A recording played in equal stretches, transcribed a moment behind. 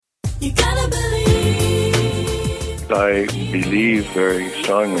You gotta believe. I believe very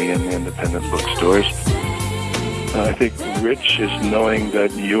strongly in independent bookstores. I think rich is knowing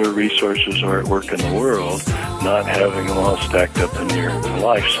that your resources are at work in the world, not having them all stacked up in your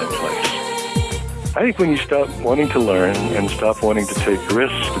life someplace. I think when you stop wanting to learn and stop wanting to take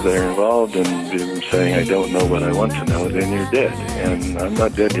risks that are involved in saying, I don't know what I want to know, then you're dead. And I'm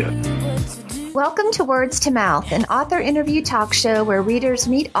not dead yet. Welcome to Words to Mouth, an author interview talk show where readers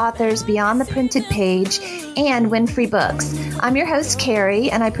meet authors beyond the printed page and win free books. I'm your host, Carrie,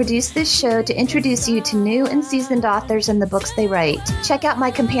 and I produce this show to introduce you to new and seasoned authors and the books they write. Check out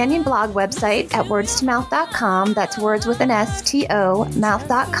my companion blog website at wordstomouth.com. That's words with an S-T-O,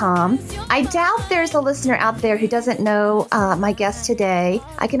 mouth.com. I doubt there's a listener out there who doesn't know my guest today.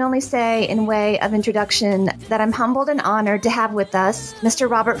 I can only say in way of introduction that I'm humbled and honored to have with us Mr.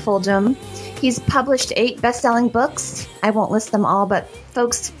 Robert Fulghum. He's published 8 best-selling books. I won't list them all, but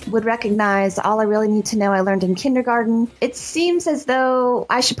folks would recognize All I Really Need to Know I Learned in Kindergarten. It seems as though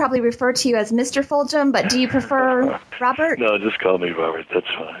I should probably refer to you as Mr. Fulghum, but do you prefer Robert? No, just call me Robert. That's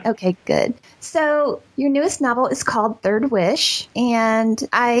fine. Okay, good. So your newest novel is called Third Wish, and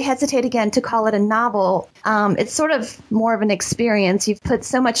I hesitate again to call it a novel. It's sort of more of an experience. You've put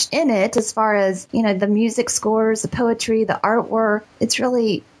so much in it as far as, the music scores, the poetry, the artwork. It's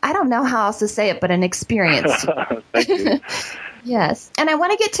really, I don't know how else to say it, but an experience. Thank you. Yes. And I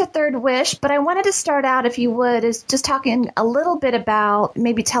want to get to Third Wish, but I wanted to start out, if you would, is just talking a little bit about,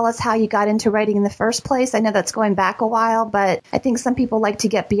 maybe tell us how you got into writing in the first place. I know that's going back a while, but I think some people like to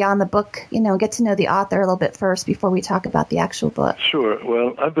get beyond the book, get to know the author a little bit first before we talk about the actual book. Sure.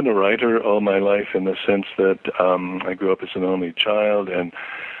 Well, I've been a writer all my life in the sense that I grew up as an only child, and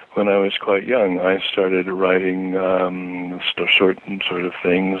when I was quite young, I started writing short sort of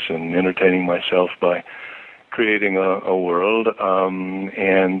things and entertaining myself by creating a world,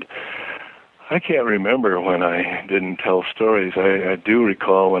 and I can't remember when I didn't tell stories. I do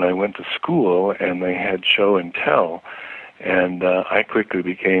recall when I went to school and they had show and tell, and I quickly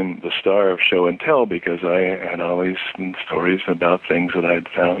became the star of show and tell because I had all these stories about things that I had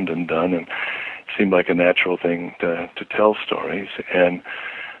found and done, and it seemed like a natural thing to tell stories. And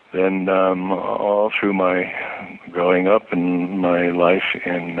then all through my growing up and my life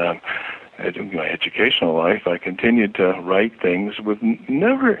in my educational life, I continued to write things with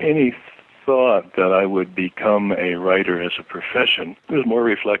never any thought that I would become a writer as a profession. It was more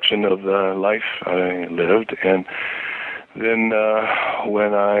reflection of the life I lived. And then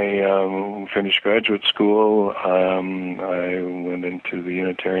when I finished graduate school, I went into the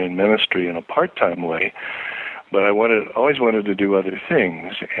Unitarian ministry in a part-time way. But I always wanted to do other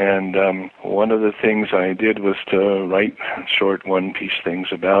things, and one of the things I did was to write short one-piece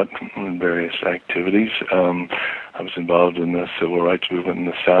things about various activities. I was involved in the civil rights movement in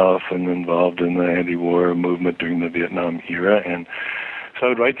the South and involved in the anti-war movement during the Vietnam era, and so I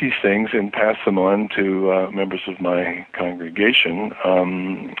would write these things and pass them on to members of my congregation,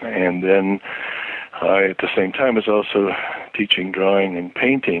 and then I, at the same time, was also teaching drawing and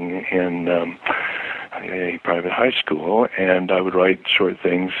painting in a private high school, and I would write short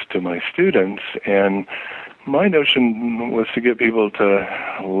things to my students, and my notion was to get people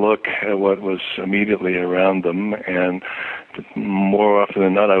to look at what was immediately around them, and more often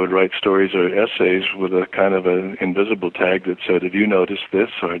than not I would write stories or essays with a kind of an invisible tag that said, have you noticed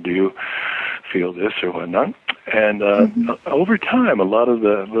this, or do you feel this, or whatnot? And over time, a lot of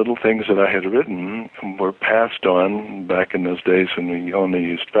the little things that I had written were passed on back in those days when we only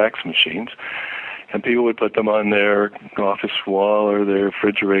used fax machines. And people would put them on their office wall or their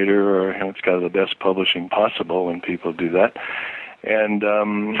refrigerator, or it's got the best publishing possible when people do that. And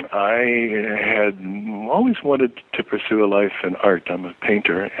I had always wanted to pursue a life in art. I'm a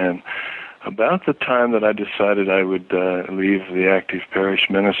painter, and about the time that I decided I would leave the active parish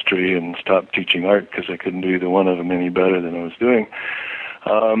ministry and stop teaching art because I couldn't do either one of them any better than I was doing,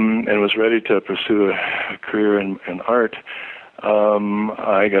 and was ready to pursue a career in art,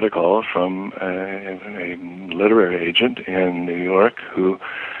 I got a call from a literary agent in New York whose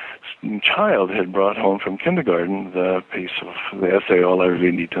child had brought home from kindergarten the piece of the essay, All I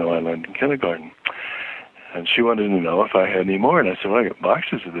Really Need to Know I Learned in Kindergarten. And she wanted to know if I had any more. And I said, well, I got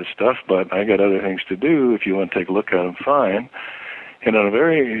boxes of this stuff, but I got other things to do. If you want to take a look at them, fine. And in a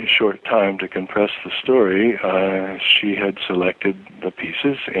very short time, to compress the story, she had selected the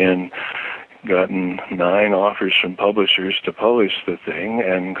pieces and gotten 9 offers from publishers to publish the thing,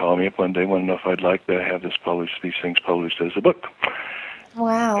 and called me up one day, wanted to know if I'd like to have these things published as a book.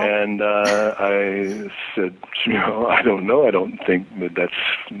 Wow. And I said, I don't know. I don't think that's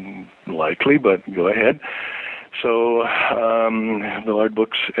likely, but go ahead. So Millard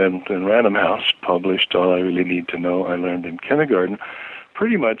Books and Random House published All I Really Need to Know I Learned in Kindergarten,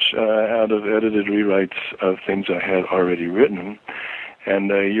 pretty much out of edited rewrites of things I had already written.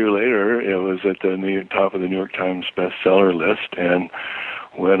 And a year later, it was at the top of the New York Times bestseller list and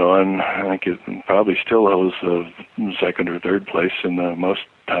went on. I think it probably still holds the second or third place in the most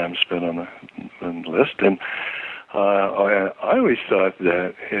time spent on the list. And I always thought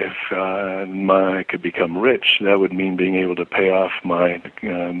that if I could become rich, that would mean being able to pay off my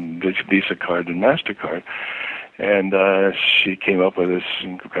Visa card and MasterCard. And she came up with this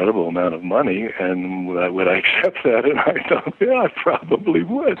incredible amount of money, and would I accept that? And I thought, yeah, I probably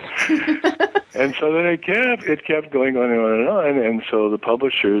would. And so then it kept going on and on and on. And so the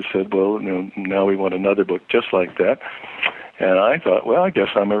publishers said, well, now we want another book just like that. And I thought, well, I guess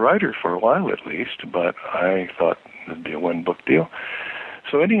I'm a writer for a while at least, but I thought it'd be a one-book deal.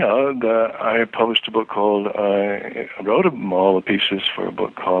 So anyhow, I published a book called, I wrote all the pieces for a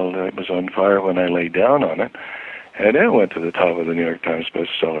book called It Was on Fire When I Lay Down on It. And it went to the top of the New York Times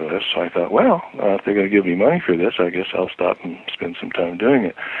bestseller list. So I thought, well, if they're going to give me money for this, I guess I'll stop and spend some time doing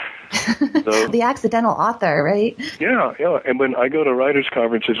it. So, the accidental author, right? Yeah. And when I go to writers'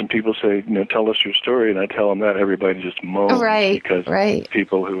 conferences and people say, tell us your story, and I tell them that, everybody just moans. Right, because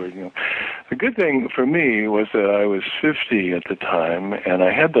people who are, The good thing for me was that I was 50 at the time, and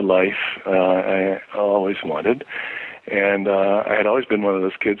I had the life I always wanted. And I had always been one of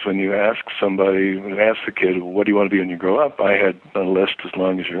those kids when you ask the kid, what do you want to be when you grow up? I had a list as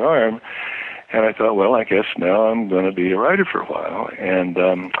long as your arm. And I thought, well, I guess now I'm going to be a writer for a while. And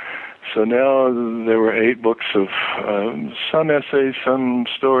so now there were 8 books of some essays, some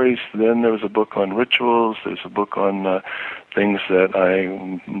stories. Then there was a book on rituals. There's a book on things that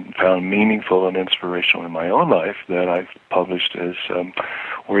I found meaningful and inspirational in my own life that I've published as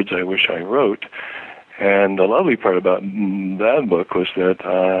Words I Wish I Wrote. And the lovely part about that book was that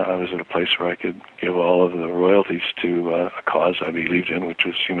I was at a place where I could give all of the royalties to a cause I believed in, which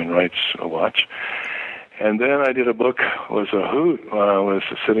was Human Rights Watch. And then I did a book, was a hoot, was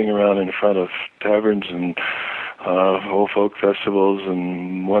sitting around in front of taverns and old folk festivals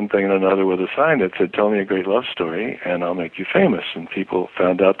and one thing and another with a sign that said, tell me a great love story and I'll make you famous. And people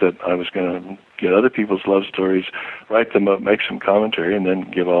found out that I was going to get other people's love stories, write them up, make some commentary, and then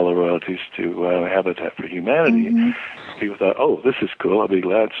give all the royalties to Habitat for Humanity. Mm-hmm. People thought, oh, this is cool, I'll be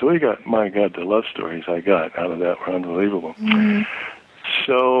glad. So we got, my God, the love stories I got out of that were unbelievable. Mm-hmm.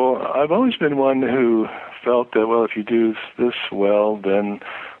 So I've always been one who felt that, well, if you do this well, then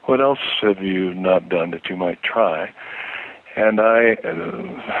what else have you not done that you might try? And I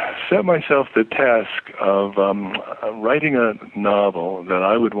set myself the task of writing a novel that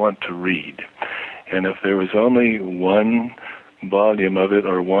I would want to read. And if there was only one volume of it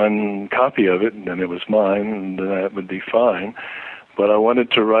or one copy of it, then it was mine, then that would be fine. But I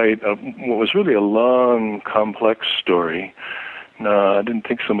wanted to write what was really a long, complex story. No, I didn't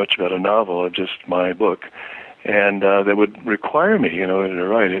think so much about a novel, just my book. And that would require me, in order to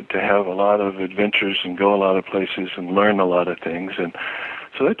write it, to have a lot of adventures and go a lot of places and learn a lot of things. And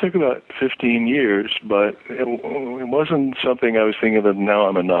so that took about 15 years, but it wasn't something I was thinking of, now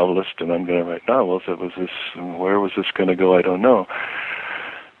I'm a novelist and I'm going to write novels. It was this, where was this going to go? I don't know.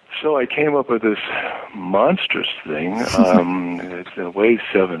 So I came up with this monstrous thing. It weighs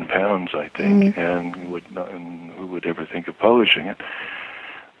 7 pounds, I think, and who would ever think of publishing it?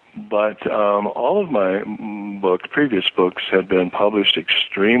 But all of my previous books had been published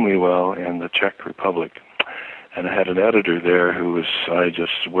extremely well in the Czech Republic. And I had an editor there who I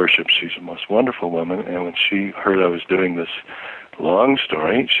just worshipped. She's the most wonderful woman. And when she heard I was doing this long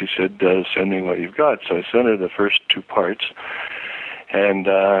story, she said, send me what you've got. So I sent her the first 2 parts.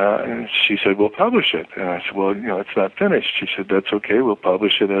 And she said, we'll publish it. And I said, well, it's not finished. She said, that's okay. We'll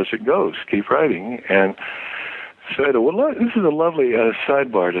publish it as it goes. Keep writing. And so this is a lovely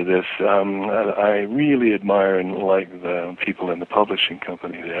sidebar to this. I really admire and like the people in the publishing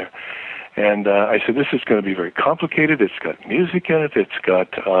company there. And I said, this is going to be very complicated. It's got music in it. It's got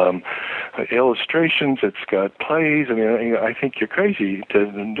illustrations. It's got plays. I mean, I think you're crazy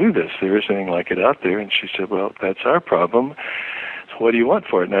to do this. There isn't anything like it out there. And she said, well, that's our problem. What do you want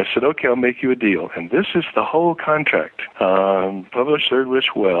for it? And I said, okay, I'll make you a deal. And this is the whole contract. Publish Third Wish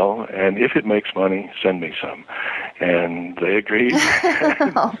well, and if it makes money, send me some. And they agreed.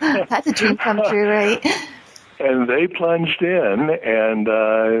 That's a dream come true, right? And they plunged in, and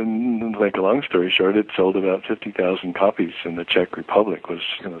to make a long story short, it sold about 50,000 copies in the Czech Republic.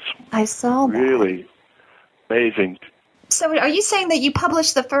 I saw that. Really amazing. So are you saying that you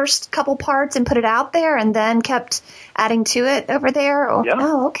published the first couple parts and put it out there and then kept adding to it over there? Or? Yeah.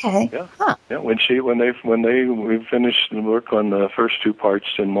 Oh, okay. Yeah. Huh. Yeah. We finished the work on the first 2 parts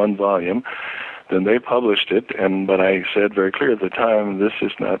in 1 volume, then they published it, but I said very clear at the time, this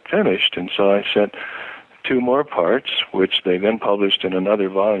is not finished, and so I sent 2 more parts, which they then published in another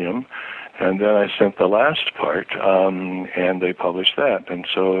volume, and then I sent the last part, and they published that. And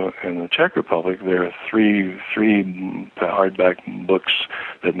so in the Czech Republic, there are three hardback books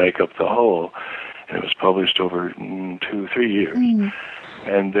that make up the whole, and it was published over 2-3 years. Mm.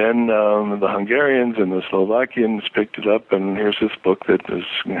 And then the Hungarians and the Slovakians picked it up, and here's this book that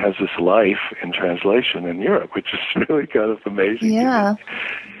has this life in translation in Europe, which is really kind of amazing. Yeah.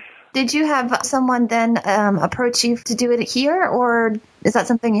 Did you have someone then approach you to do it here, or is that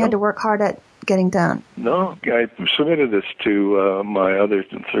something you had to work hard at getting done? No, I submitted this to my other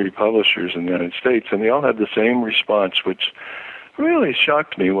 3 publishers in the United States, and they all had the same response, which really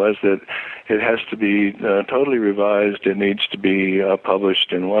shocked me, was that it has to be totally revised. It needs to be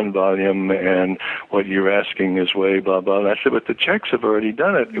published in 1 volume, and what you're asking is way blah, blah. And I said, but the Czechs have already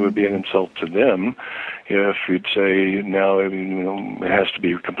done it. It would be an insult to them if you'd say, now it has to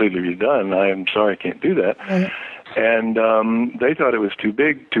be completely redone. I'm sorry, I can't do that. Mm-hmm. And they thought it was too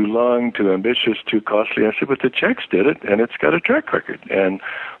big, too long, too ambitious, too costly. I said, but the Czechs did it, and it's got a track record. And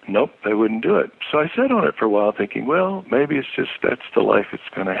nope, they wouldn't do it. So I sat on it for a while thinking, well, maybe it's just that's the life it's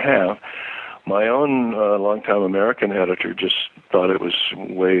going to have. My own longtime American editor just thought it was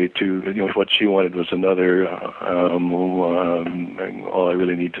way too, what she wanted was another, all I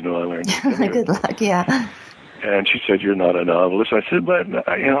really need to know I learned. Good luck, yeah. And she said, you're not a novelist. I said, but,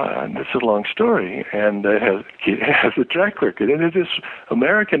 it's a long story, and it has a track record. And it's this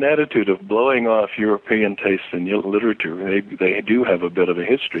American attitude of blowing off European tastes in literature. They do have a bit of a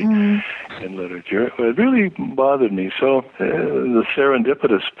history in literature. It really bothered me. So the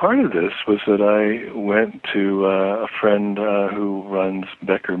serendipitous part of this was that I went to a friend who runs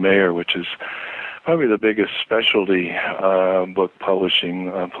Becker Mayer, which is probably the biggest specialty book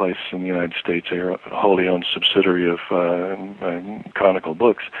publishing place in the United States, a wholly owned subsidiary of Chronicle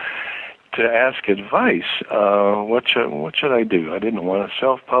Books, to ask advice. What should I do? I didn't want to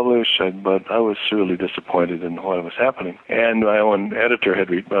self-publish, but I was really disappointed in what was happening. And my own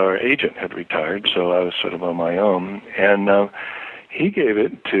agent had retired, so I was sort of on my own. And he gave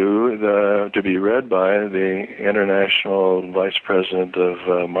it to be read by the international vice president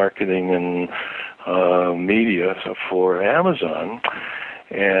of marketing and media for Amazon,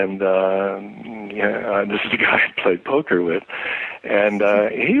 and this is the guy I played poker with, and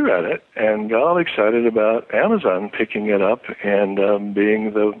he read it and got all excited about Amazon picking it up and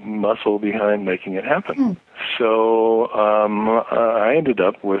being the muscle behind making it happen. So I ended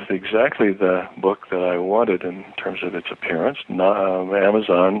up with exactly the book that I wanted in terms of its appearance.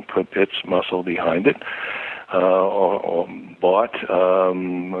 Amazon put its muscle behind it. Or bought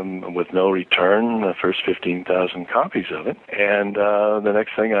with no return the first 15,000 copies of it. And the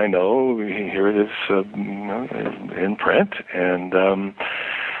next thing I know, here it is in print. And I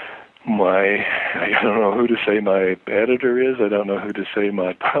don't know who to say my editor is. I don't know who to say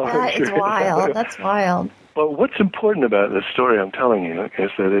my publisher is. It's wild. That's wild. But what's important about the story I'm telling you is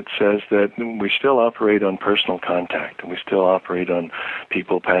that it says that we still operate on personal contact, and we still operate on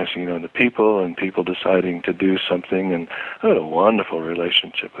people passing on to people and people deciding to do something. And I had a wonderful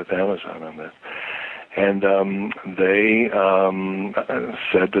relationship with Amazon on this. And they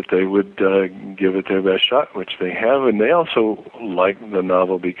said that they would give it their best shot, which they have. And they also liked the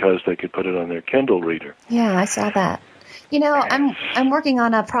novel because they could put it on their Kindle reader. Yeah, I saw that. I'm working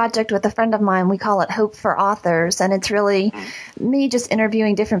on a project with a friend of mine. We call it Hope for Authors, and it's really me just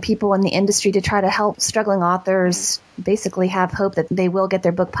interviewing different people in the industry to try to help struggling authors basically have hope that they will get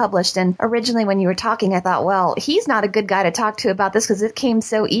their book published. And originally when you were talking, I thought, well, he's not a good guy to talk to about this because it came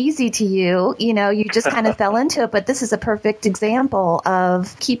so easy to you. You just kind of fell into it. But this is a perfect example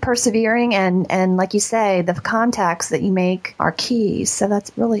of keep persevering. And like you say, the contacts that you make are keys. So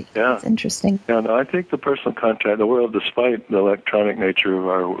that's really that's interesting. Yeah, no, I think the personal contact, the world, despite the electronic nature of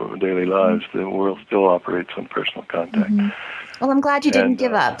our daily lives, the world still operates on personal contact. Well, I'm glad you didn't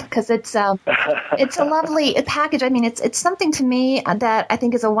give up because it's a lovely package. I mean, it's something to me that I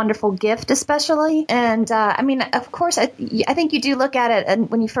think is a wonderful gift, especially. And of course, I think you do look at it. And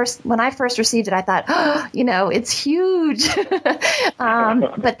when I first received it, I thought, it's huge.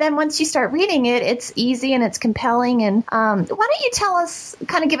 But then once you start reading it, it's easy and it's compelling. And why don't you tell us,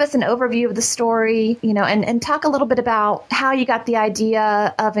 kind of give us an overview of the story, and talk a little bit about how you got the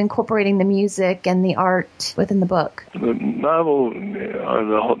idea of incorporating the music and the art within the book. The novel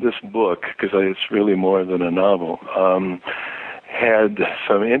this book, because it's really more than a novel, had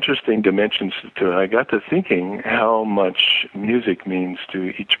some interesting dimensions to it. I got to thinking how much music means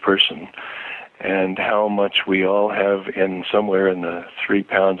to each person, and how much we all have somewhere in the 3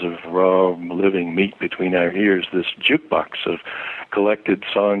 pounds of raw living meat between our ears, this jukebox of collected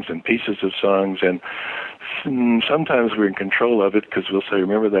songs and pieces of songs, and sometimes we're in control of it because we'll say,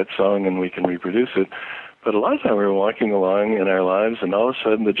 remember that song, and we can reproduce it. But a lot of time we're walking along in our lives, and all of a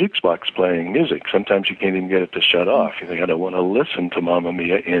sudden the jukebox playing music. Sometimes you can't even get it to shut off. You think, I don't want to listen to Mamma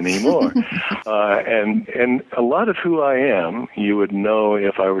Mia anymore. And a lot of who I am, you would know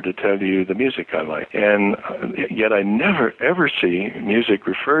if I were to tell you the music I like. And yet I never, ever see music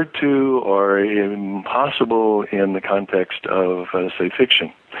referred to or impossible in the context of, say,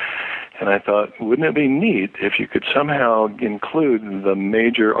 fiction. And I thought, wouldn't it be neat if you could somehow include the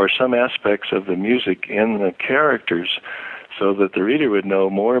major or some aspects of the music in the characters so that the reader would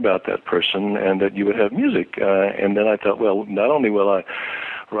know more about that person and that you would have music. And then I thought, well, not only will I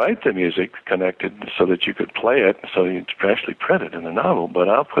write the music connected so that you could play it, so you'd actually print it in the novel, but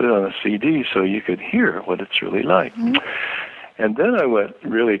I'll put it on a CD so you could hear what it's really like. Mm-hmm. And then I went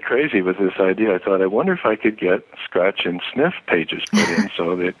really crazy with this idea. I thought, I wonder if I could get scratch and sniff pages put in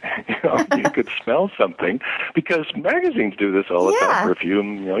so that you could smell something, because magazines do this all the time.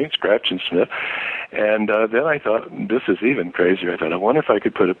 Perfume, you scratch and sniff. And then I thought, this is even crazier. I thought, I wonder if I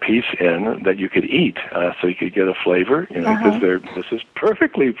could put a piece in that you could eat, so you could get a flavor. Because this is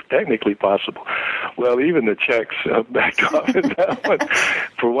perfectly technically possible. Well, even the Czechs backed off at that one.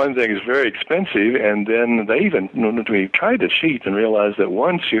 For one thing, it's very expensive, and then they even we tried to sheet and realized that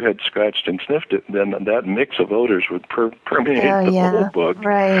once you had scratched and sniffed it, then that mix of odors would permeate the whole book.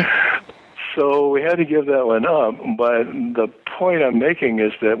 Right. So we had to give that one up. But the point I'm making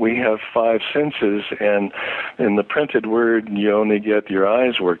is that we have 5 senses, and in the printed word, you only get your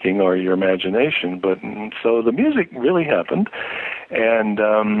eyes working or your imagination. But so the music really happened. And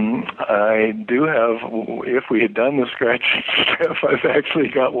I do have, if we had done the scratch stuff, I've actually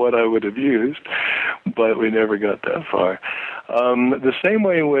got what I would have used, but we never got that far. The same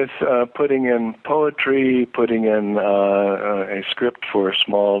way with putting in poetry, putting in a script for a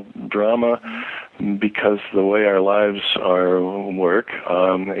small drama, because the way our lives work,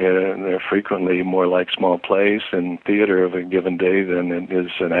 they're frequently more like small plays in theater of a given day than it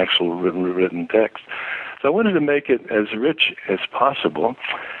is an actual written text. So I wanted to make it as rich as possible,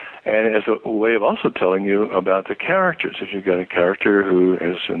 and as a way of also telling you about the characters. If you've got a character who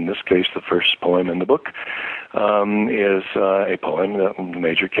is, in this case, the first poem in the book, is a poem that the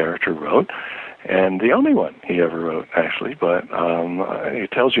major character wrote, and the only one he ever wrote, actually, but it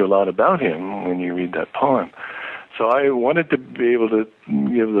tells you a lot about him when you read that poem. So I wanted to be able to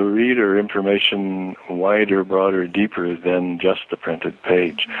give the reader information wider, broader, deeper than just the printed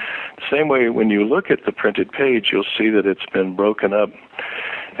page. The same way, when you look at the printed page, you'll see that it's been broken up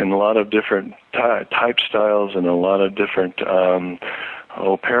in a lot of different type styles and a lot of different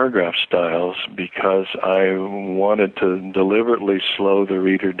paragraph styles, because I wanted to deliberately slow the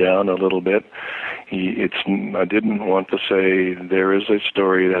reader down a little bit. I didn't want to say there is a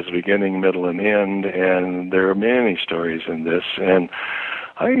story that has a beginning, middle, and end, and there are many stories in this. And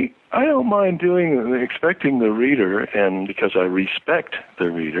I don't mind expecting the reader, and because I respect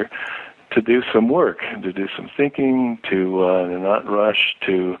the reader, to do some work, to do some thinking, to not rush,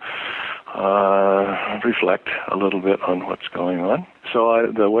 to reflect a little bit on what's going on.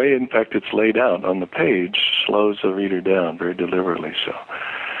 So the way, in fact, it's laid out on the page slows the reader down very deliberately. So,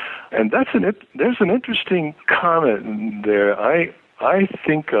 and there's an interesting comment there. I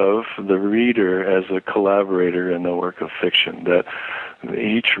think of the reader as a collaborator in the work of fiction, that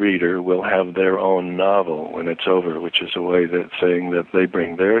each reader will have their own novel when it's over, which is a way that saying that they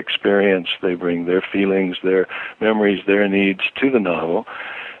bring their experience, they bring their feelings, their memories, their needs to the novel.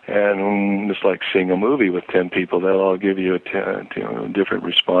 And it's like seeing a movie with 10 people. They'll all give you a different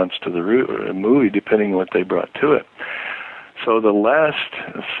response to the movie depending on what they brought to it. So the last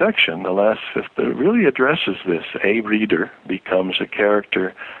section, the last fifth, really addresses this. A reader becomes a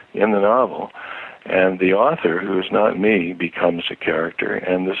character in the novel, and the author, who is not me, becomes a character.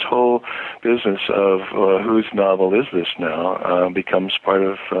 And this whole business of whose novel is this now becomes part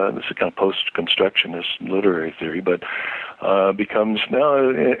of this kind of post-constructionist literary theory, but becomes now,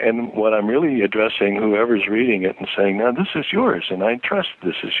 and what I'm really addressing, whoever's reading it and saying, now this is yours, and I trust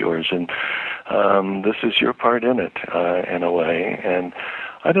this is yours, and this is your part in it, in a way. And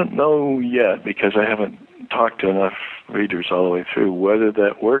I don't know yet, because I haven't talked to enough readers all the way through, whether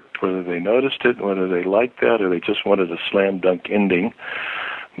that worked, whether they noticed it, whether they liked that, or they just wanted a slam dunk ending.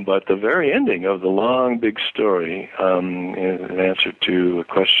 But the very ending of the long, big story, in answer to a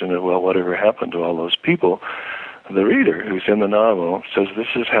question of, well, whatever happened to all those people, the reader who's in the novel says, this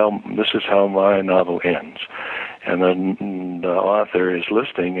is how my novel ends. And then the author is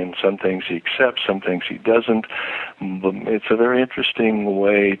listing, and some things he accepts, some things he doesn't. But it's a very interesting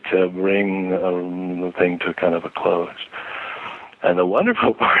way to bring the thing to kind of a close. And the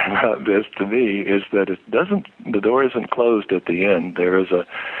wonderful part about this to me is that the door isn't closed at the end. There is a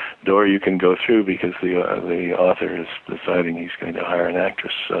door you can go through because the author is deciding he's going to hire an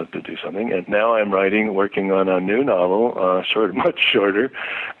actress to do something. And now I'm working on a new novel, much shorter,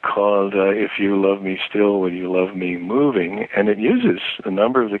 called If You Love Me Still, Will You Love Me Moving? And it uses a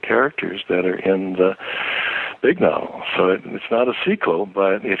number of the characters that are in the big novel. So it's not a sequel,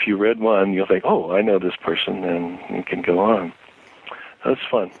 but if you read one, you'll think, oh, I know this person, and you can go on. That's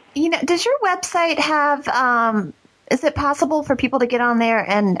fun. Does your website have, is it possible for people to get on there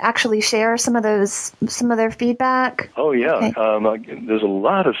and actually share some of their feedback? Oh, yeah. Okay. There's a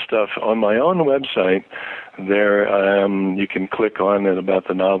lot of stuff on my own website. There, you can click on it about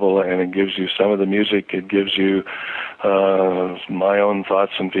the novel, and it gives you some of the music. It gives you my own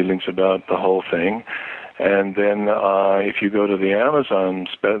thoughts and feelings about the whole thing. And then if you go to the Amazon,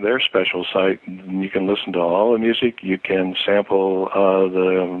 their special site, you can listen to all the music. You can sample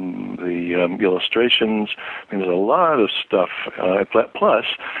the illustrations. I mean, there's a lot of stuff. Plus,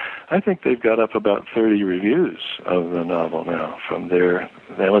 I think they've got up about 30 reviews of the novel now from their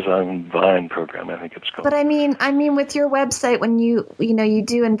Amazon Vine program, I think it's called. But I mean, with your website, when you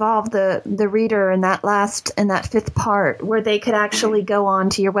do involve the reader in that fifth part, where they could actually go on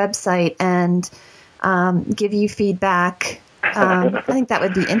to your website and give you feedback. I think that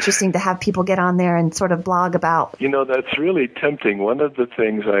would be interesting to have people get on there and sort of blog about. That's really tempting. One of the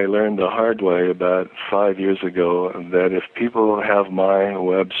things I learned the hard way about 5 years ago, that if people have my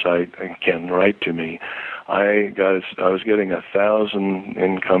website and can write to me, I was getting 1,000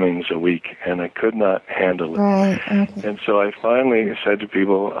 incomings a week, and I could not handle it. Right. Okay. And so I finally said to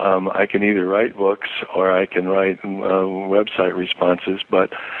people, I can either write books or I can write website responses,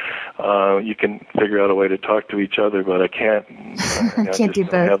 but you can figure out a way to talk to each other, but I can't. Can't do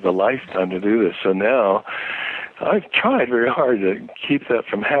both. Have the lifetime to do this. So now I've tried very hard to keep that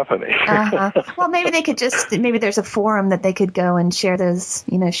from happening. Well, maybe they could maybe there's a forum that they could go and share those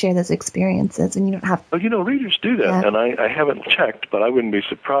experiences, and you don't have. Well, readers do that, yeah. And I haven't checked, but I wouldn't be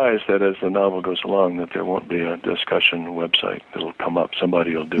surprised that as the novel goes along that there won't be a discussion website that'll come up.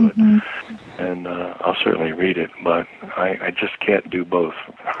 Somebody will do it, and I'll certainly read it, but I just can't do both.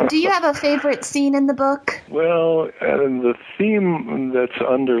 Do you have a favorite scene in the book? Well, the theme that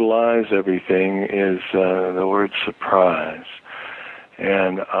underlies everything is the word surprise.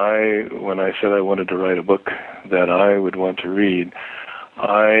 And when I said I wanted to write a book that I would want to read,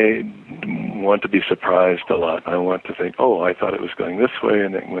 I want to be surprised a lot. I want to think, oh, I thought it was going this way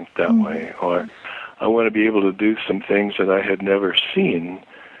and it went that way. Or I want to be able to do some things that I had never seen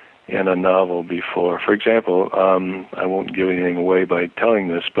in a novel before. For example, I won't give anything away by telling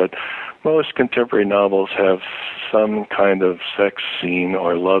this, but most contemporary novels have some kind of sex scene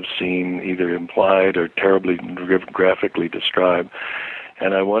or love scene, either implied or terribly graphically described.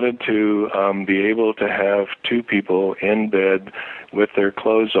 And I wanted to be able to have two people in bed with their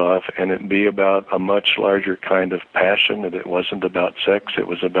clothes off, and it be about a much larger kind of passion, that it wasn't about sex, it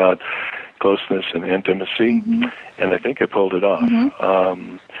was about closeness and intimacy. And I think I pulled it off.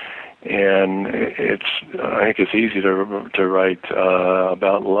 And I think it's easy to write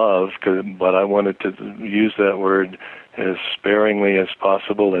about love, but I wanted to use that word as sparingly as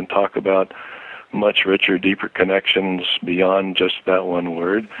possible and talk about much richer, deeper connections beyond just that one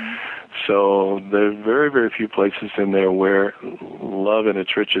word. So there are very, very few places in there where love in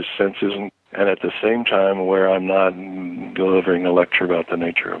its richest sense isn't, and at the same time where I'm not delivering a lecture about the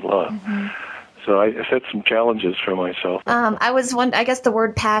nature of love. So I set some challenges for myself. I guess the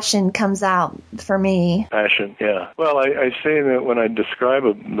word passion comes out for me. Passion, yeah. Well, I say that when I describe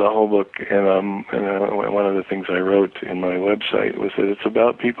the whole book, and one of the things I wrote in my website was that it's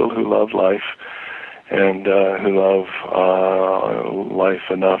about people who love life and who love life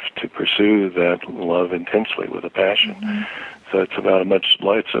enough to pursue that love intensely with a passion. So it's about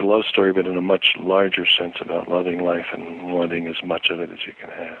it's a love story, but in a much larger sense about loving life and wanting as much of it as you can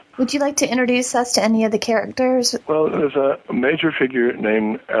have. Would you like to introduce us to any of the characters? Well, there's a major figure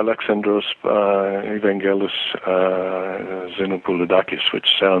named Alexandros Evangelos Xenopoulidakis, which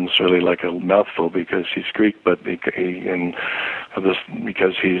sounds really like a mouthful because he's Greek, but because he's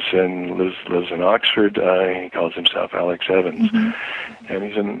lives in Oxford, he calls himself Alex Evans. And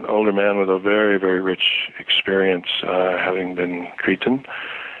he's an older man with a very, very rich experience, having been Cretan.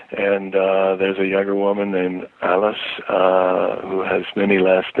 And there's a younger woman named Alice who has many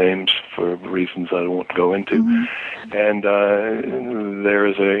last names for reasons I won't go into. Mm-hmm. And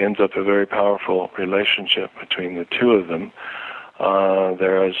ends up a very powerful relationship between the two of them.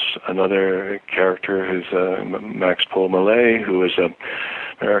 There is another character who's Max Paul Mallet, who is an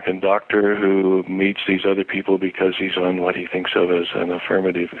American doctor who meets these other people because he's on what he thinks of as an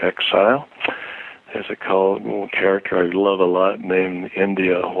affirmative exile. There's a character I love a lot named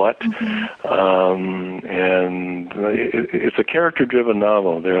India What. Mm-hmm. And it's a character-driven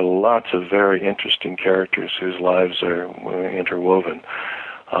novel. There are lots of very interesting characters whose lives are interwoven.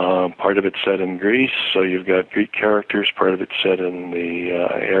 Part of it's set in Greece, so you've got Greek characters. Part of it's set in the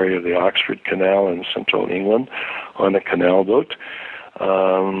area of the Oxford Canal in central England on a canal boat.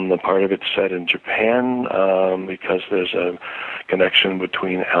 The part of it's set in Japan because there's a connection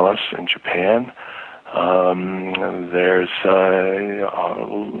between Alice and Japan.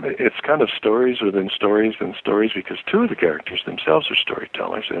 It's kind of stories within stories and stories because two of the characters themselves are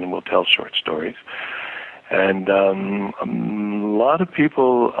storytellers and will tell short stories. And a lot of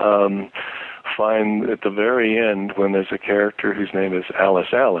people find at the very end when there's a character whose name is Alice,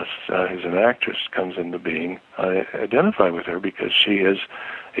 who's an actress, comes into being, I identify with her because she is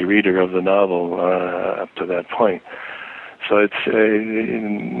a reader of the novel up to that point. So it's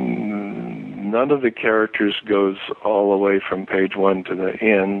none of the characters goes all the way from page 1 to the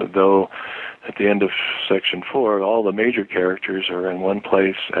end, though at the end of section 4, all the major characters are in one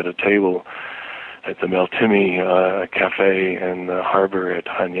place at a table at the Meltimi Cafe in the harbor at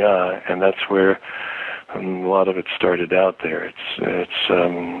Hanya, and that's where a lot of it started out there.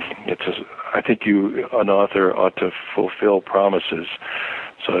 I think an author ought to fulfill promises.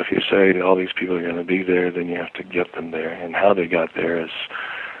 So if you say all these people are going to be there, then you have to get them there. And how they got there is,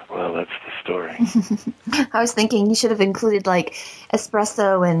 well, that's the story. I was thinking you should have included like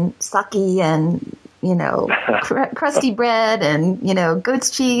espresso and sake and, crusty bread and,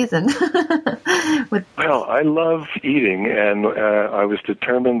 goat's cheese and. Well, I love eating, and I was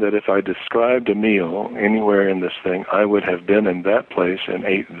determined that if I described a meal anywhere in this thing, I would have been in that place and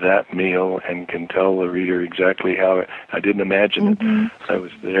ate that meal and can tell the reader exactly how I didn't imagine it. I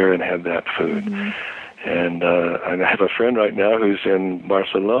was there and had that food. Mm-hmm. And I have a friend right now who's in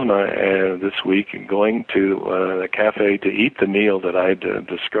Barcelona this week going to the cafe to eat the meal that I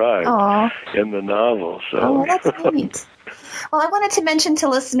described in the novel. So. That's neat. Well, I wanted to mention to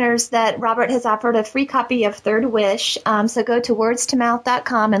listeners that Robert has offered a free copy of Third Wish. So go to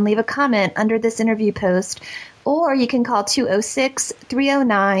wordstomouth.com and leave a comment under this interview post. Or you can call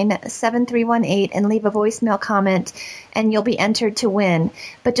 206-309-7318 and leave a voicemail comment, and you'll be entered to win.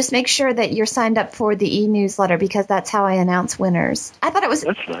 But just make sure that you're signed up for the e-newsletter because that's how I announce winners. I thought it was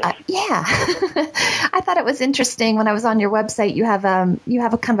that's nice. Yeah. I thought it was interesting when I was on your website. You have a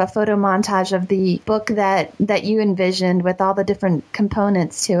kind of a photo montage of the book that you envisioned with all the different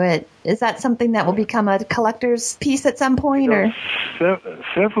components to it. Is that something that will become a collector's piece at some point, or?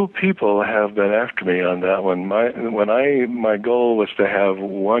 Several people have been after me on that one. My goal was to have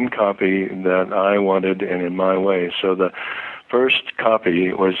one copy that I wanted and in my way. So the first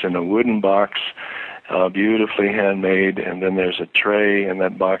copy was in a wooden box, beautifully handmade, and then there's a tray in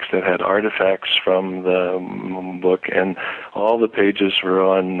that box that had artifacts from the book, and all the pages were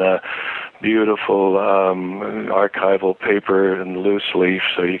on beautiful archival paper and loose leaf,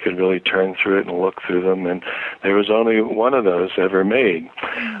 so you could really turn through it and look through them, and there was only one of those ever made.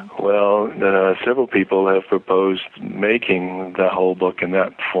 Well, several people have proposed making the whole book in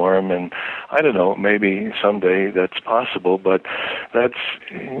that form, and I don't know, maybe someday that's possible, but that's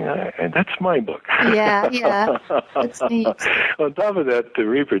my book. Yeah, that's neat. On top of that, to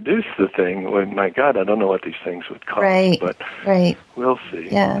reproduce the thing, well, my God, I don't know what these things would cost, but we'll see.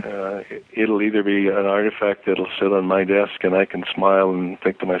 Yeah. It'll either be an artifact that'll sit on my desk and I can smile and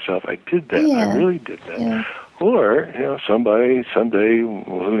think to myself, I did that, I really did that. Yeah. Or, somebody, someday,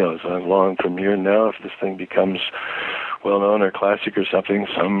 who knows, how long from here now, if this thing becomes well-known or classic or something,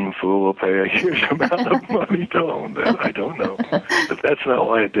 some fool will pay a huge amount of money to own that. I don't know. But that's not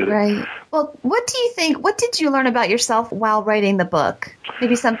why I did it. Right. Well, what did you learn about yourself while writing the book?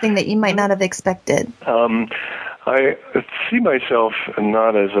 Maybe something that you might not have expected. I see myself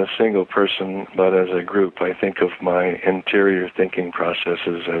not as a single person, but as a group. I think of my interior thinking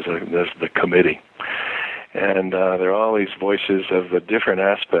processes as the committee. And there are all these voices of the different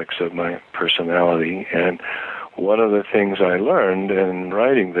aspects of my personality. And one of the things I learned in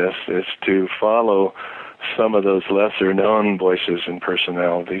writing this is to follow some of those lesser-known voices and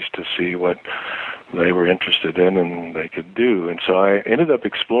personalities to see what they were interested in and they could do. And so I ended up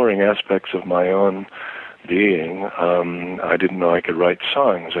exploring aspects of my own being. I didn't know I could write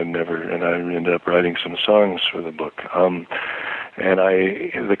songs. And I ended up writing some songs for the book. And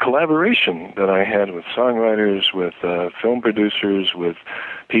the collaboration that I had with songwriters, with film producers, with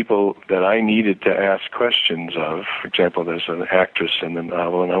people that I needed to ask questions of. For example, there's an actress in the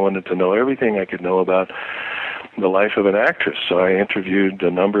novel, and I wanted to know everything I could know about the life of an actress. So I interviewed a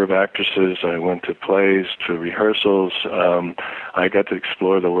number of actresses. I went to plays, to rehearsals. I got to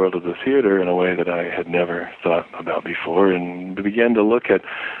explore the world of the theater in a way that I had never thought about before, and began to look at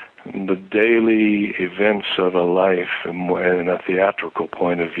the daily events of a life in a theatrical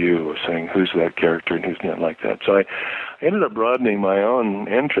point of view, of saying who's that character and who's not like that. So I ended up broadening my own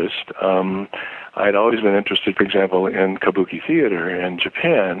interest. I'd always been interested, for example, in kabuki theater in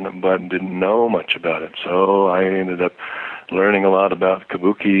Japan, but didn't know much about it. So I ended up learning a lot about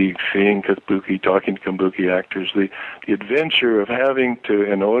kabuki, seeing kabuki, talking to kabuki actors, the adventure of having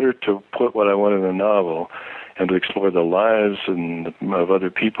to, in order to put what I wanted in a novel, and to explore the lives of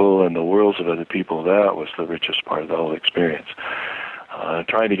other people and the worlds of other people, that was the richest part of the whole experience.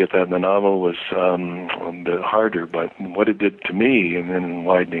 Trying to get that in the novel was a bit harder, but what it did to me, and then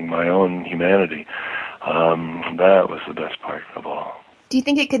widening my own humanity, that was the best part of all. Do you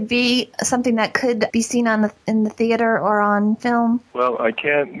think it could be something that could be seen in the theater or on film? Well, I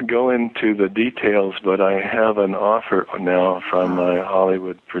can't go into the details, but I have an offer now from my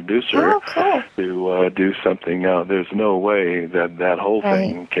Hollywood producer to do something. Now, there's no way that whole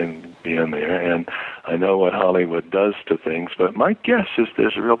thing can be in there, and I know what Hollywood does to things, but my guess is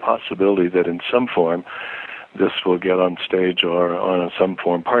there's a real possibility that in some form this will get on stage, or on some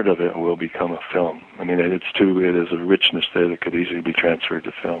form part of it will become a film. I mean, it is a richness there that could easily be transferred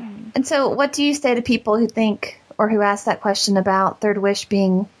to film. And so what do you say to people who think, or who ask that question about Third Wish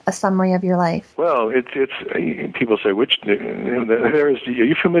being a summary of your life? Well, it's people say, are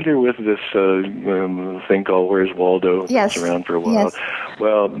you familiar with this thing called Where's Waldo? Yes. That's around for a while. Yes.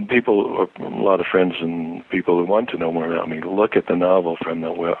 Well, a lot of friends and people who want to know more about me look at the novel from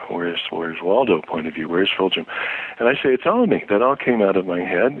the Where's Waldo point of view. Where's Fulghum? And I say, it's all me. That all came out of my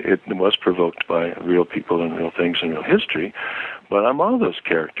head. It was provoked by real people and real things and real history. But I'm all those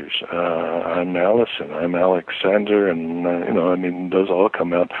characters. I'm Allison, I'm Alexander, and those all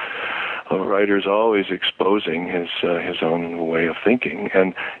come out. A writer's always exposing his own way of thinking,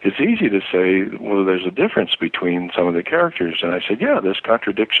 and it's easy to say, well, there's a difference between some of the characters. And I said, yeah, there's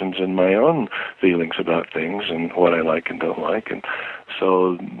contradictions in my own feelings about things and what I like and don't like, and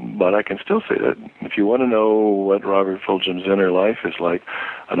so. But I can still say that if you want to know what Robert Fulghum's inner life is like,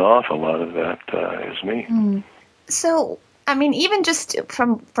 an awful lot of that is me. So, I mean, even just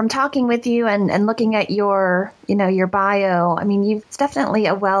from talking with you and looking at your bio, I mean, it's definitely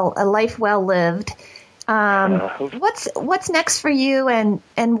a life well lived. What's next for you, and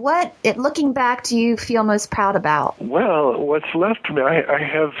what, looking back, do you feel most proud about? Well, what's left for me, I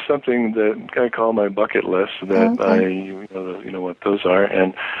have something that I call my bucket list that you know what those are,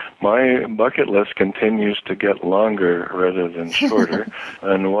 and my bucket list continues to get longer rather than shorter.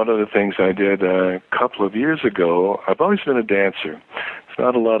 And one of the things I did a couple of years ago, I've always been a dancer. There's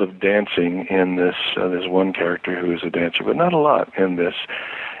not a lot of dancing in this. There's one character who is a dancer, but not a lot in this.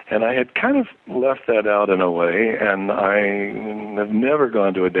 And I had kind of left that out in a way, and I have never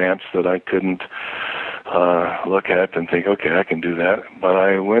gone to a dance that I couldn't look at and think, okay, I can do that. But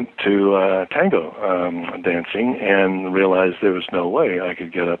I went to tango dancing and realized there was no way I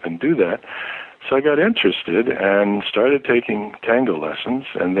could get up and do that. So I got interested and started taking tango lessons,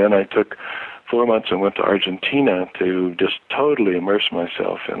 and then I took 4 months and went to Argentina to just totally immerse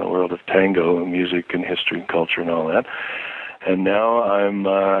myself in the world of tango and music and history and culture and all that. And now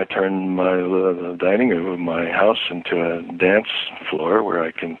I turned the dining room of my house into a dance floor where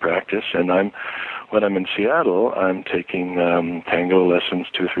I can practice. And when I'm in Seattle, I'm taking tango lessons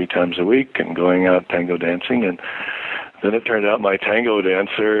 2 or 3 times a week and going out tango dancing. And then it turned out my tango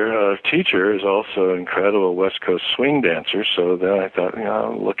dancer teacher is also an incredible West Coast swing dancer. So then I thought,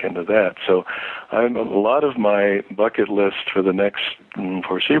 I'll look into that. So a lot of my bucket list for the next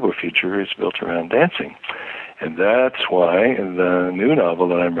foreseeable future is built around dancing. And that's why the new novel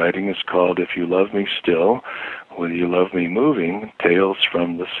that I'm writing is called If You Love Me Still, Will You Love Me Moving? Tales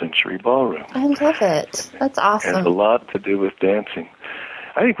from the Century Ballroom. I love it. That's awesome. It has a lot to do with dancing.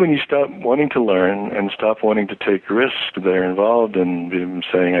 I think when you stop wanting to learn and stop wanting to take risks that are involved in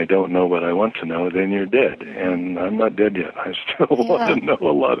saying, I don't know what I want to know, then you're dead. And I'm not dead yet. I still want to know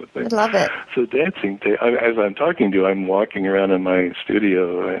a lot of things. I love it. So dancing, as I'm talking to you, I'm walking around in my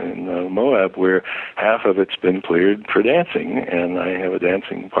studio in Moab where half of it's been cleared for dancing. And I have a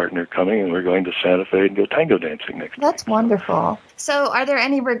dancing partner coming, and we're going to Santa Fe and go tango dancing next week. That's wonderful. So are there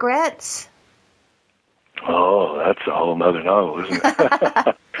any regrets? Oh, that's a whole nother novel, isn't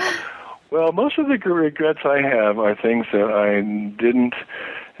it? Well, most of the regrets I have are things that I didn't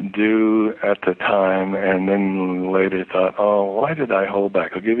do at the time and then later thought, oh, why did I hold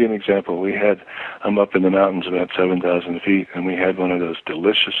back? I'll give you an example. I'm up in the mountains about 7,000 feet, and we had one of those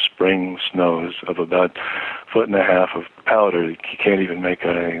delicious spring snows of about 1.5 foot of powder. You can't even make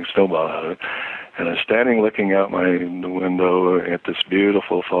a snowball out of it. And I was standing looking out the window at this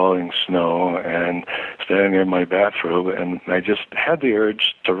beautiful falling snow and standing there in my bathrobe, and I just had the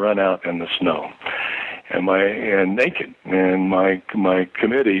urge to run out in the snow. And naked, and my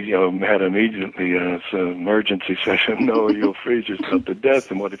committee, had immediately an emergency session. No, you'll freeze yourself to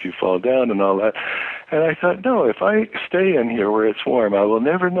death, and what if you fall down, and all that. And I thought, no, if I stay in here where it's warm, I will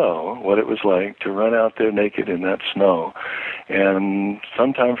never know what it was like to run out there naked in that snow. And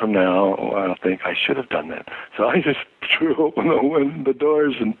sometime from now, I'll think I should have done that. So I just threw open the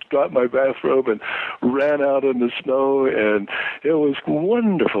doors and got my bathrobe and ran out in the snow, and it was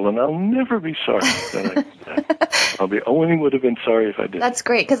wonderful, and I'll never be sorry that I did that. I only would have been sorry if I didn't. That's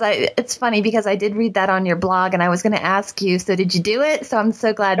great, because it's funny because I did read that on your blog, and I was going to ask you, so did you do it? So I'm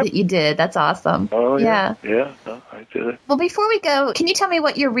so glad that you did. That's awesome. Oh, yeah. Yeah, no, I did it. Well, before we go, can you tell me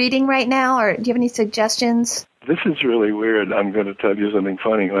what you're reading right now, or do you have any suggestions? This is really weird. I'm going to tell you something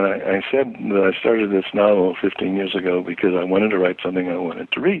funny. When I said that I started this novel 15 years ago because I wanted to write something I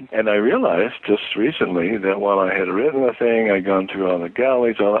wanted to read. And I realized just recently that while I had written the thing, I'd gone through all the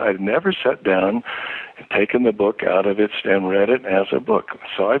galleys, I'd never sat down and taken the book out of it and read it as a book.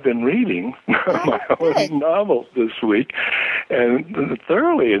 So I've been reading my own novels this week and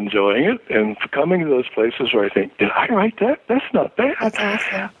thoroughly enjoying it and coming to those places where I think, did I write that? That's not bad. That's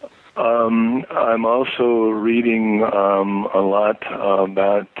awesome. I'm also reading a lot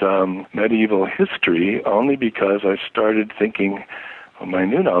about medieval history only because I started thinking of my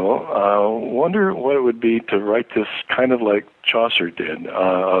new novel. Wonder what it would be to write this kind of like Chaucer did,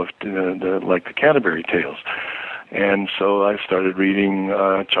 of like the Canterbury Tales. And so I started reading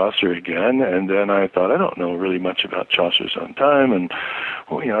Chaucer again, and then I thought, I don't know really much about Chaucer's own time, and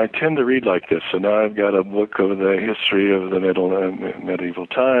I tend to read like this. So now I've got a book of the history of the medieval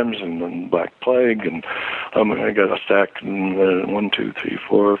times and the Black Plague, and I got a stack, 1, 2, 3,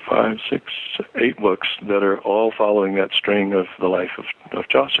 4, 5, 6, 8 books that are all following that string of the life of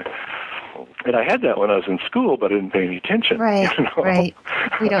Chaucer. And I had that when I was in school, but I didn't pay any attention. Right, right.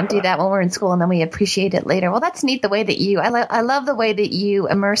 We don't do that when we're in school, and then we appreciate it later. Well, that's neat the way that I love the way that you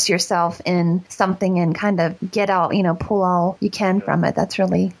immerse yourself in something and kind of get out, pull all you can from it. That's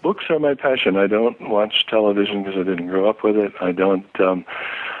really... Books are my passion. I don't watch television because I didn't grow up with it. I don't...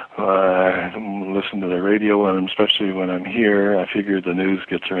 listen to the radio, and especially when I'm here, I figure the news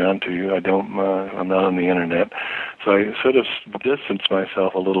gets around to you. I'm not on the internet. So I sort of distance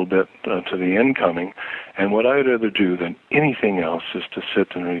myself a little bit to the incoming. And what I'd rather do than anything else is to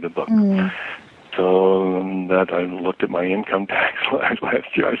sit and read a book. So that I looked at my income tax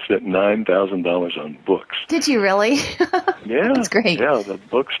last year. I spent $9,000 on books. Did you really? Yeah. That's great. Yeah, the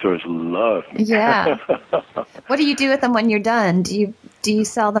bookstores love me. Yeah. What do you do with them when you're done? Do you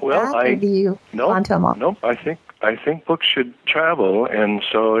sell them back, or do you hold on to them all? Nope. I think books should travel, and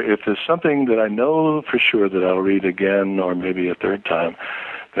so if there's something that I know for sure that I'll read again or maybe a third time,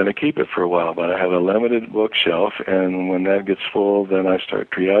 then I keep it for a while. But I have a limited bookshelf, and when that gets full, then I start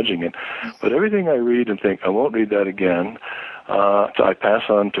triaging it. But everything I read and think, I won't read that again, so I pass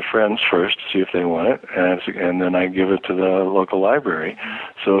on to friends first to see if they want it, and then I give it to the local library.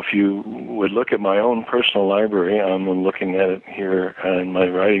 So if you would look at my own personal library, I'm looking at it here in my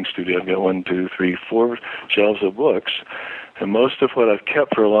writing studio. I've got 1, 2, 3, 4 shelves of books, and most of what I've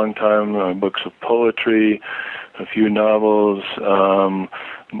kept for a long time are books of poetry, a few novels,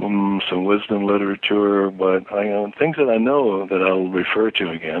 some wisdom literature, but things that I know that I'll refer to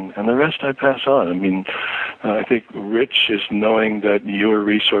again, and the rest I pass on. I mean, I think rich is knowing that your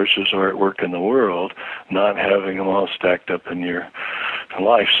resources are at work in the world, not having them all stacked up in your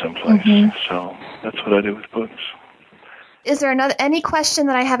life someplace. So that's what I do with books. Is there any question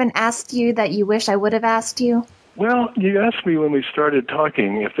that I haven't asked you that you wish I would have asked you? Well, you asked me when we started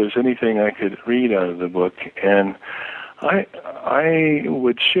talking if there's anything I could read out of the book, and I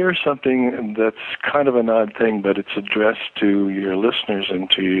would share something that's kind of an odd thing, but it's addressed to your listeners and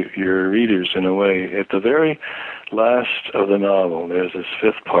to your readers in a way. At the very last of the novel, there's this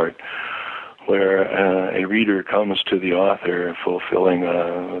 5th part where a reader comes to the author fulfilling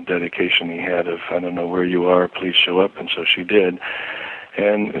a dedication he had of, I don't know where you are, please show up, and so she did.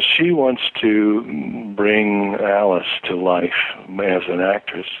 And she wants to bring Alice to life as an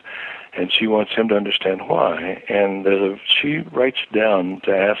actress. and she wants him to understand why. And she writes down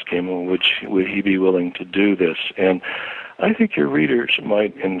to ask him, would he be willing to do this? And I think your readers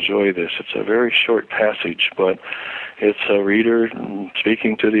might enjoy this. It's a very short passage, but it's a reader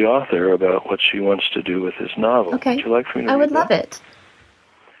speaking to the author about what she wants to do with his novel. Okay. Would you like for me to I read would that? love it.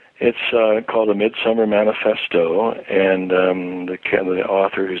 It's called A Midsummer Manifesto, and the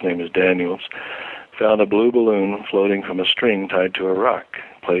author, whose name is Daniels, found a blue balloon floating from a string tied to a rock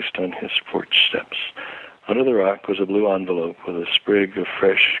placed on his porch steps. Under the rock was a blue envelope with a sprig of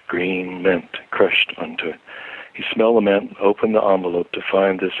fresh green mint crushed onto it. He smelled the mint, opened the envelope to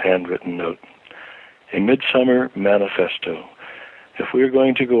find this handwritten note. A Midsummer Manifesto. If we are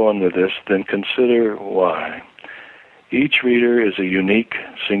going to go on with this, then consider why. Each reader is a unique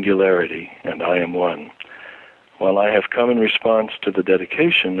singularity, and I am one. While I have come in response to the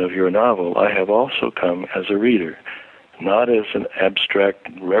dedication of your novel, I have also come as a reader, not as an abstract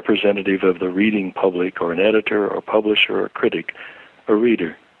representative of the reading public or an editor or publisher or critic, a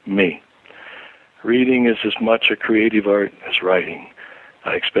reader, me. Reading is as much a creative art as writing.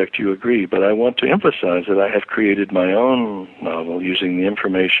 I expect you agree, but I want to emphasize that I have created my own novel using the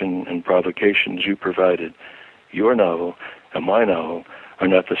information and provocations you provided. Your novel and my novel are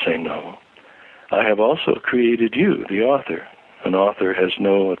not the same novel. I have also created you, the author. An author has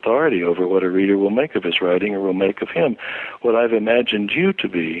no authority over what a reader will make of his writing or will make of him. What I've imagined you to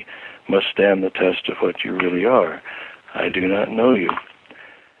be must stand the test of what you really are. I do not know you.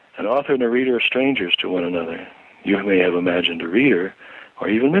 An author and a reader are strangers to one another. You may have imagined a reader, or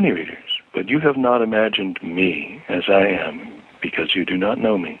even many readers, but you have not imagined me as I am, because you do not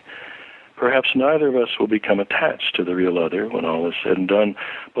know me. Perhaps neither of us will become attached to the real other when all is said and done.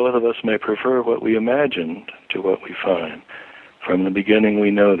 Both of us may prefer what we imagined to what we find. From the beginning we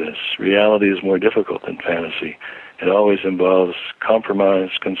know this. Reality is more difficult than fantasy. It always involves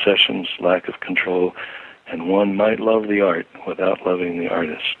compromise, concessions, lack of control, and one might love the art without loving the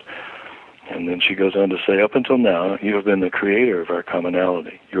artist. And then she goes on to say, up until now, you have been the creator of our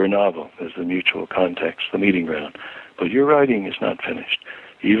commonality. Your novel is the mutual context, the meeting ground. But your writing is not finished.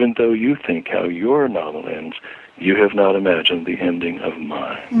 Even though you think how your novel ends, you have not imagined the ending of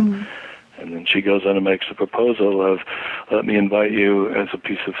mine. Mm. And then she goes on and makes a proposal of, let me invite you as a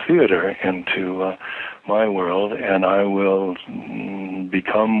piece of theater into my world, and I will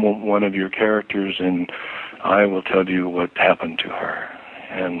become one of your characters, and I will tell you what happened to her.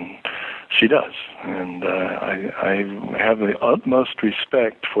 And she does. And I have the utmost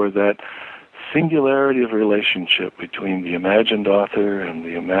respect for that singularity of relationship between the imagined author and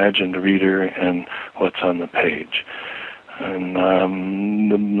the imagined reader and what's on the page. And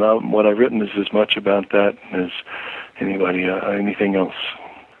what I've written is as much about that as anything else.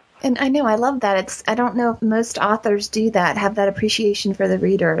 And I know, I love that. I don't know if most authors do that, have that appreciation for the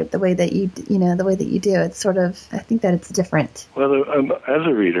reader the way that you do. It's sort of, I think that it's different. Well, as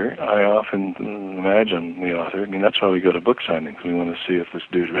a reader, I often imagine the author. I mean, that's why we go to book signings. We want to see if this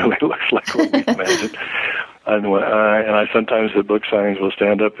dude really looks like what we imagined. And I sometimes at book signings will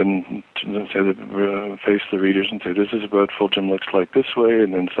stand up and say face the readers and say, this is what Fulghum looks like this way,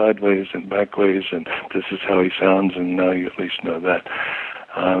 and then sideways and backways, and this is how he sounds, and now you at least know that.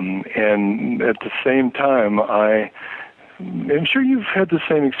 And at the same time, I'm sure you've had the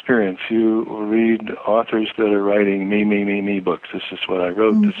same experience. You read authors that are writing me books. This is what I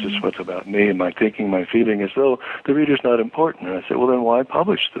wrote. Mm-hmm. This is what's about me and my thinking, my feeling, as though the reader's not important. And I say, well, then why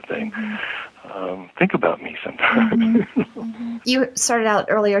publish the thing? Mm-hmm. Think about me sometimes. Mm-hmm. Mm-hmm. You started out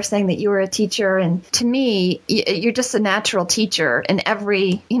earlier saying that you were a teacher, and to me, you're just a natural teacher in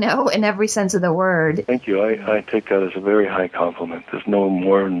every sense of the word. Thank you. I take that as a very high compliment. There's no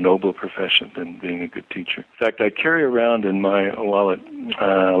more noble profession than being a good teacher. In fact, I carry around in my wallet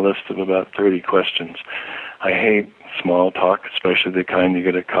a list of about 30 questions. I hate small talk, especially the kind you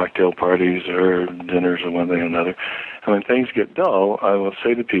get at cocktail parties or dinners or one thing or another. And when things get dull, I will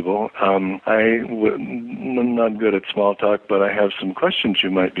say to people, I'm not good at small talk, but I have some questions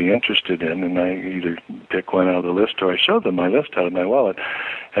you might be interested in, and I either pick one out of the list or I show them my list out of my wallet.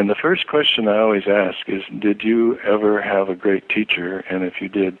 And the first question I always ask is, did you ever have a great teacher? And if you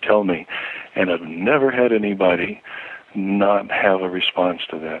did, tell me. And I've never had anybody not have a response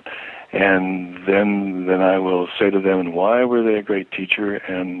to that. And then I will say to them, and why were they a great teacher?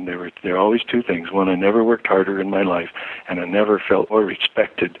 And there are always two things. One, I never worked harder in my life, and I never felt more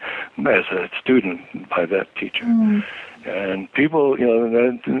respected as a student by that teacher. Mm. And people,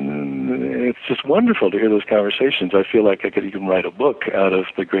 it's just wonderful to hear those conversations. I feel like I could even write a book out of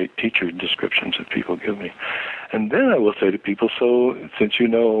the great teacher descriptions that people give me. And then I will say to people, so since you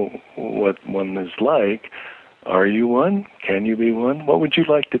know what one is like, are you one? Can you be one? What would you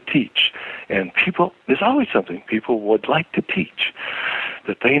like to teach? And people, there's always something people would like to teach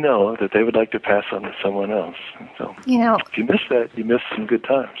that they know that they would like to pass on to someone else. So if you miss that, you miss some good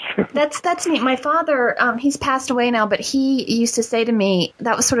times. That's neat. My father, he's passed away now, but he used to say to me,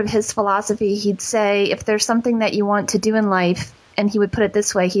 that was sort of his philosophy. He'd say, if there's something that you want to do in life, and he would put it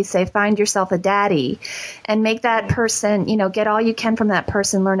this way, he'd say, find yourself a daddy and make that person, get all you can from that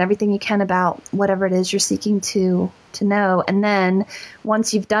person, learn everything you can about whatever it is you're seeking to know. And then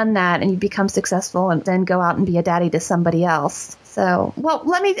once you've done that and you become successful, and then go out and be a daddy to somebody else. So, well,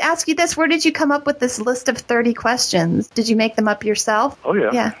 let me ask you this. Where did you come up with this list of 30 questions? Did you make them up yourself? Oh, yeah.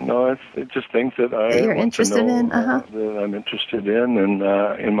 Yeah. No, it's just things that you're interested in. That I'm interested in. And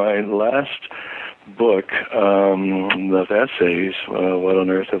in my last book of essays, What on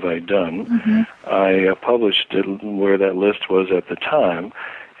Earth Have I Done? I published it where that list was at the time.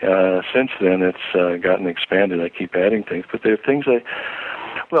 Since then, it's gotten expanded. I keep adding things. But there are things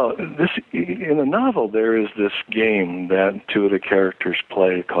in a novel, there is this game that two of the characters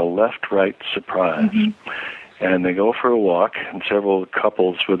play called Left, Right, Surprise. And they go for a walk, and several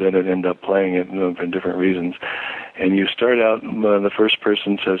couples within it end up playing it for different reasons. And you start out, the first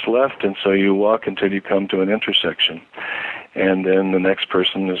person says left, and so you walk until you come to an intersection. And then the next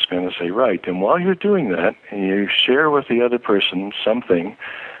person is going to say right. And while you're doing that, you share with the other person something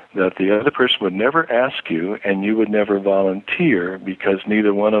that the other person would never ask you, and you would never volunteer, because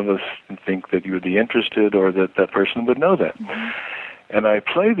neither one of us think that you would be interested or that that person would know that. And I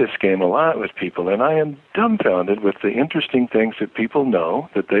play this game a lot with people, and I am dumbfounded with the interesting things that people know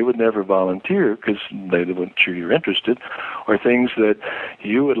that they would never volunteer because they weren't sure you're interested, or things that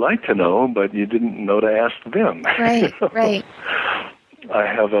you would like to know, but you didn't know to ask them. Right, right. I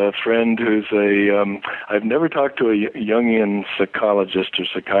have a friend who's I've never talked to a Jungian psychologist or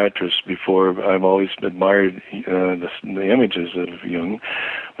psychiatrist before. I've always admired the images of Jung,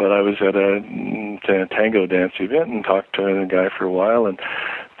 but I was at a tango dance event and talked to a guy for a while, and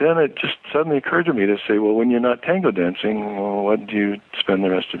then it just suddenly occurred to me to say, well, when you're not tango dancing, well, what do you spend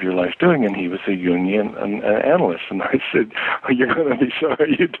the rest of your life doing? And he was a Jungian analyst. And I said, well, you're going to be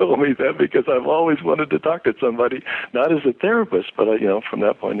sorry you told me that, because I've always wanted to talk to somebody, not as a therapist, but, from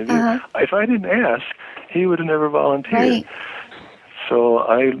that point of view. If I didn't ask, he would have never volunteered. Right. So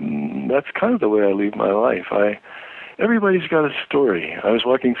that's kind of the way I lead my life. Everybody's got a story. I was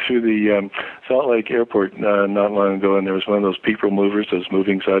walking through the Salt Lake Airport not long ago, and there was one of those people movers, those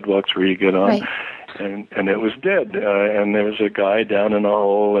moving sidewalks where you get on, right. and it was dead. And there was a guy down in a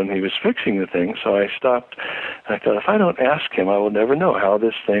hole, and he was fixing the thing. So I stopped, and I thought, if I don't ask him, I will never know how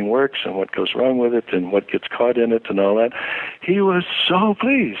this thing works and what goes wrong with it and what gets caught in it and all that. He was so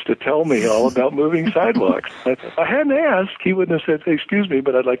pleased to tell me all about moving sidewalks. If I hadn't asked, he wouldn't have said, hey, excuse me,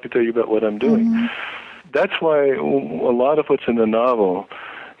 but I'd like to tell you about what I'm doing. That's why a lot of what's in the novel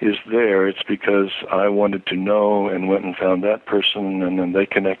is there. It's because I wanted to know and went and found that person, and then they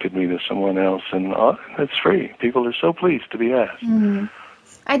connected me to someone else, and it's free. People are so pleased to be asked.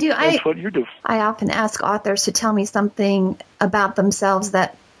 I do. That's what you do. I often ask authors to tell me something about themselves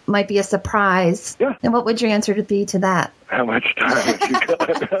that might be a surprise. Yeah. And what would your answer be to that? How much time have you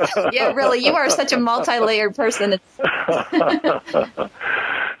got? Yeah, really. You are such a multi-layered person.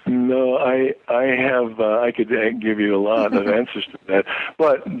 No, I have. I could give you a lot of answers to that.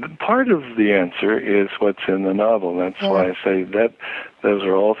 But part of the answer is what's in the novel. That's why I say that those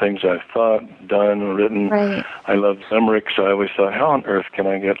are all things I've thought, done, written. Right. I love limericks. I always thought, how on earth can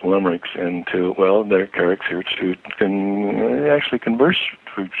I get limericks into? Well, they're characters who can actually converse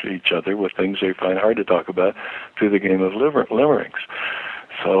with each other with things they find hard to talk about through the game of limericks.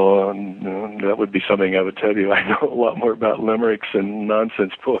 So that would be something I would tell you. I know a lot more about limericks and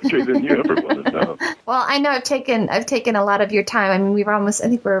nonsense poetry than you ever want to know. Well, I know I've taken a lot of your time. I mean, I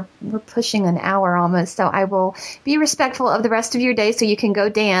think we're pushing an hour almost. So I will be respectful of the rest of your day so you can go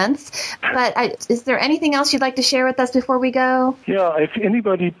dance. But is there anything else you'd like to share with us before we go? Yeah, if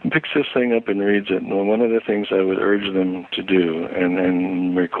anybody picks this thing up and reads it, one of the things I would urge them to do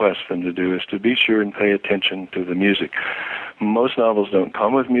and request them to do is to be sure and pay attention to the music. Most novels don't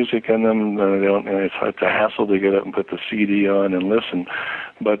come with music in them. It's a hassle to get up and put the CD on and listen.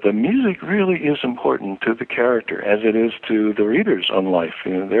 But the music really is important to the character, as it is to the readers on life,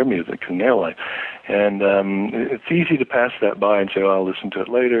 their music and their life. And it's easy to pass that by and say, "Oh, I'll listen to it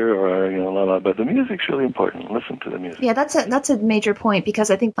later," or But the music's really important. Listen to the music. Yeah, that's a major point, because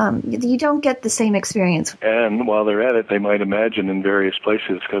I think you don't get the same experience. And while they're at it, they might imagine in various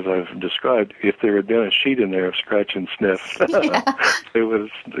places, because I've described, if there had been a sheet in there of scratch and sniff, they would have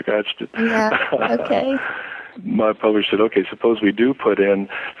scratched it. Yeah. Okay. my publisher said, okay, suppose we do put in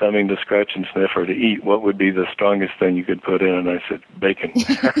something to scratch and sniff or to eat. What would be the strongest thing you could put in? And I said, bacon.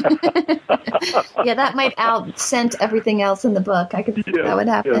 Yeah, that might out-scent everything else in the book. I could see that would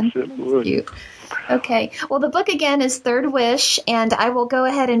happen. Yes, it would. Cute. Okay. Well, the book again is Third Wish, and I will go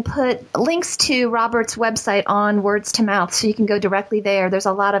ahead and put links to Robert's website on Words to Mouth, so you can go directly there. There's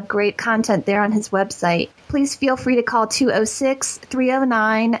a lot of great content there on his website. Please feel free to call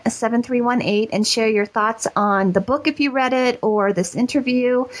 206-309-7318 and share your thoughts on the book if you read it or this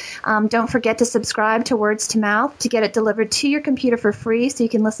interview. Don't forget to subscribe to Words to Mouth to get it delivered to your computer for free so you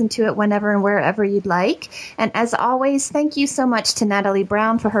can listen to it whenever and wherever you'd like. And as always, thank you so much to Natalie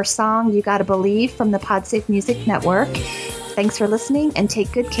Brown for her song, You Gotta Believe, from the Podsafe Music Network. Thanks for listening, and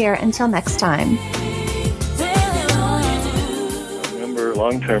take good care until next time.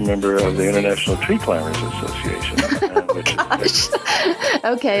 Long-term member of the International Tree Climbers Association. Gosh.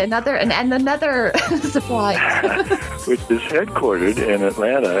 Okay, another surprise. Which is headquartered in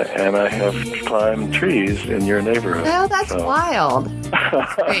Atlanta, and I have climbed trees in your neighborhood. Oh, that's wild.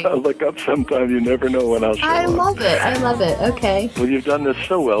 Look up sometime. You never know when I'll show up. I love it. Okay. Well, you've done this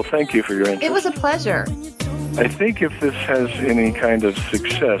so well. Thank you for your interest. It was a pleasure. I think if this has any kind of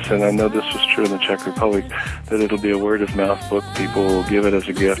success, and I know this was true in the Czech Republic, that it'll be a word-of-mouth book. People will give it as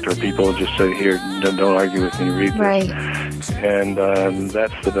a gift, or people will just say, here, don't argue with me, read this. Right. And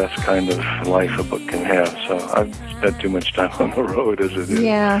that's the best kind of life a book can have. So I've spent too much time on the road as it is.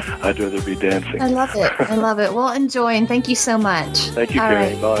 Yeah. I'd rather be dancing. I love it. Well, enjoy, and thank you so much. Thank you,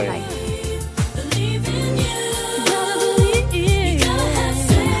 Carrie. Bye.